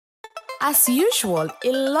As usual,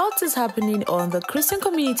 a lot is happening on the Christian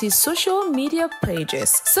community's social media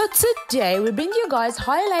pages. So today, we bring you guys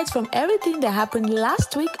highlights from everything that happened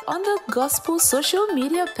last week on the Gospel social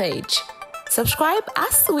media page. Subscribe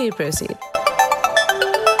as we proceed.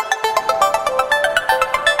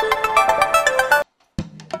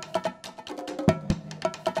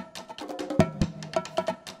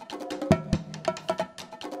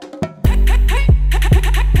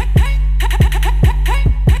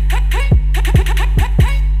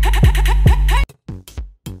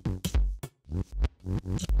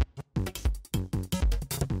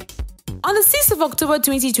 On the 6th of October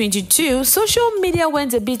 2022, social media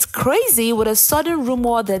went a bit crazy with a sudden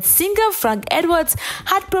rumor that singer Frank Edwards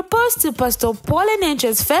had proposed to Pastor Paul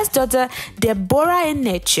Enenche's first daughter, Deborah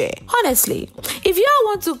Enenche. Honestly, if you all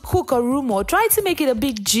want to cook a rumor, try to make it a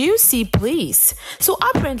bit juicy, please. So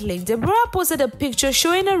apparently, Deborah posted a picture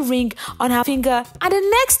showing a ring on her finger, and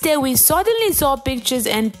the next day we suddenly saw pictures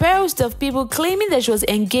and posts of people claiming that she was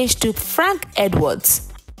engaged to Frank Edwards.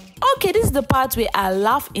 Okay, this is the part where I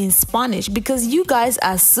laugh in Spanish because you guys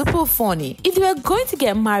are super funny. If they were going to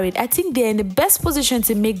get married, I think they're in the best position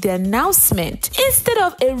to make the announcement instead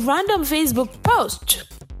of a random Facebook post.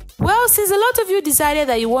 Well, since a lot of you decided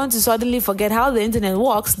that you want to suddenly forget how the internet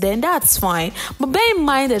works, then that's fine. But bear in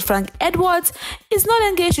mind that Frank Edwards is not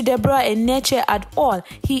engaged to Deborah Enenche at all.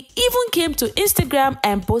 He even came to Instagram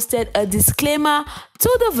and posted a disclaimer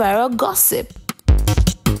to the viral gossip.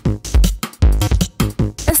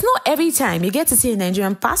 It's not every time you get to see a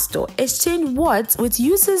Nigerian pastor exchange words with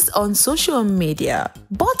users on social media.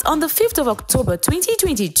 But on the 5th of October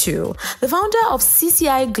 2022, the founder of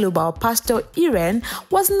CCI Global, Pastor Iren,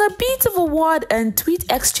 was in a bit of a word and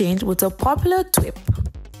tweet exchange with a popular tweet.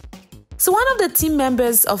 So one of the team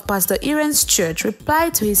members of Pastor Iren's church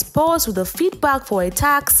replied to his post with a feedback for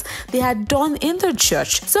attacks they had done in the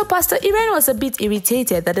church. So Pastor Iren was a bit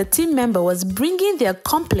irritated that the team member was bringing their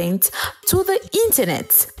complaint to the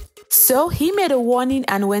internet. So he made a warning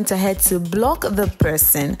and went ahead to block the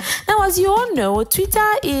person. Now, as you all know, Twitter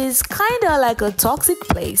is kind of like a toxic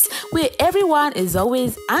place where everyone is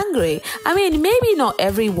always angry. I mean, maybe not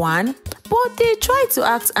everyone, but they try to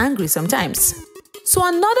act angry sometimes. So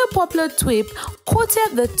another popular tweet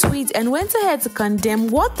quoted the tweet and went ahead to condemn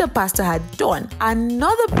what the pastor had done.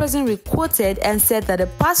 Another person requoted and said that the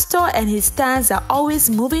pastor and his stance are always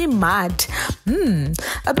moving mad.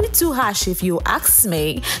 A bit too harsh if you ask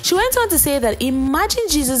me. She went on to say that imagine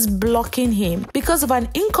Jesus blocking him because of an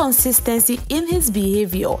inconsistency in his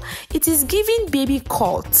behavior. It is giving baby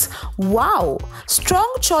cult. Wow, strong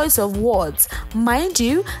choice of words. Mind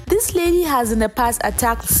you, this lady has in the past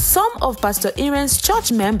attacked some of Pastor Iren's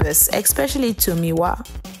church members, especially Tomiwa.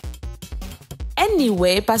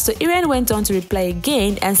 Anyway, Pastor Iren went on to reply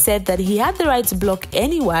again and said that he had the right to block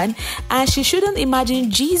anyone and she shouldn't imagine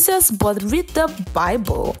Jesus but read the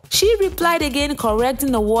Bible. She replied again,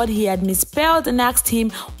 correcting the word he had misspelled, and asked him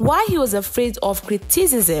why he was afraid of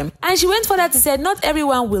criticism. And she went further to say not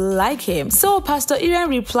everyone will like him. So Pastor Iren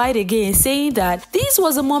replied again, saying that this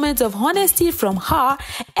was a moment of honesty from her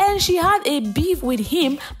and she had a beef with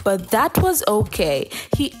him, but that was okay.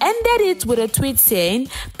 He ended it with a tweet saying,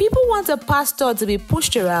 people want a pastor to be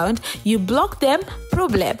pushed around, you block them,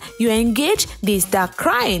 problem. You engage, they start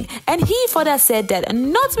crying. And he further said that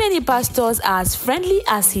not many pastors are as friendly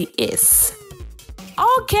as he is.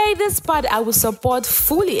 Okay, this part I will support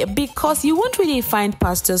fully because you won't really find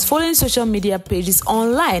pastors following social media pages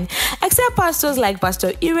online except pastors like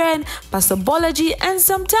Pastor Iren, Pastor Bolaji, and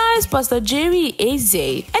sometimes Pastor Jerry Eze.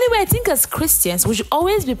 Anyway, I think as Christians, we should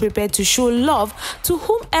always be prepared to show love to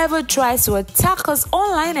whomever tries to attack us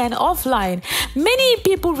online and offline. Many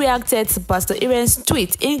people reacted to Pastor Iren's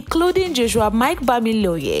tweet, including Joshua Mike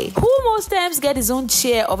Bamiloye, who most times get his own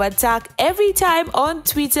share of attack every time on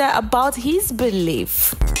Twitter about his belief.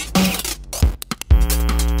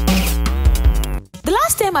 The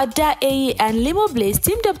last time Ada Aye and Limo Blaze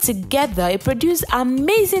teamed up together, it produced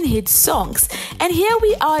amazing hit songs. And here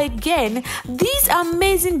we are again. These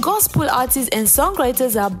amazing gospel artists and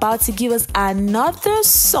songwriters are about to give us another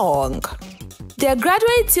song. They're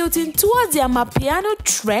gradually tilting towards the Amapiano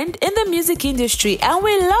trend in the music industry, and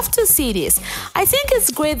we love to see this. I think it's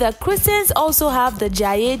great that Christians also have the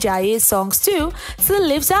Jaye Jaye songs too to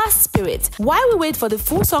lift our spirits. While we wait for the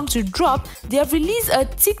full song to drop, they have released a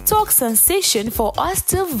TikTok sensation for us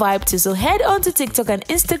to vibe to. So head on to TikTok and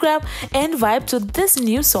Instagram and vibe to this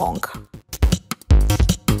new song.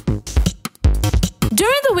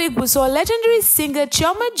 During the week, we saw legendary singer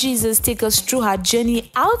Chioma Jesus take us through her journey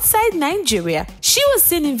outside Nigeria. She was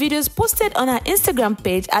seen in videos posted on her Instagram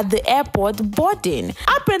page at the airport boarding.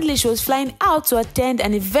 Apparently, she was flying out to attend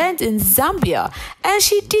an event in Zambia, and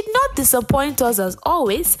she did not disappoint us as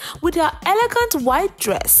always with her elegant white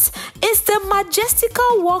dress. It's the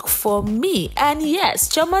majestical walk for me, and yes,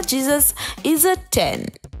 Chioma Jesus is a 10.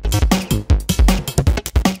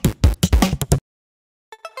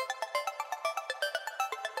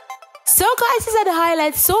 So guys, these are the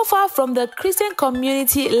highlights so far from the Christian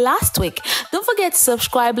community last week. Don't forget to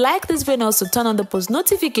subscribe, like this video, and also turn on the post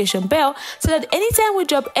notification bell so that anytime we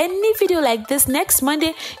drop any video like this next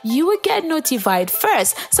Monday, you will get notified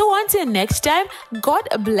first. So until next time, God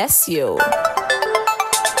bless you.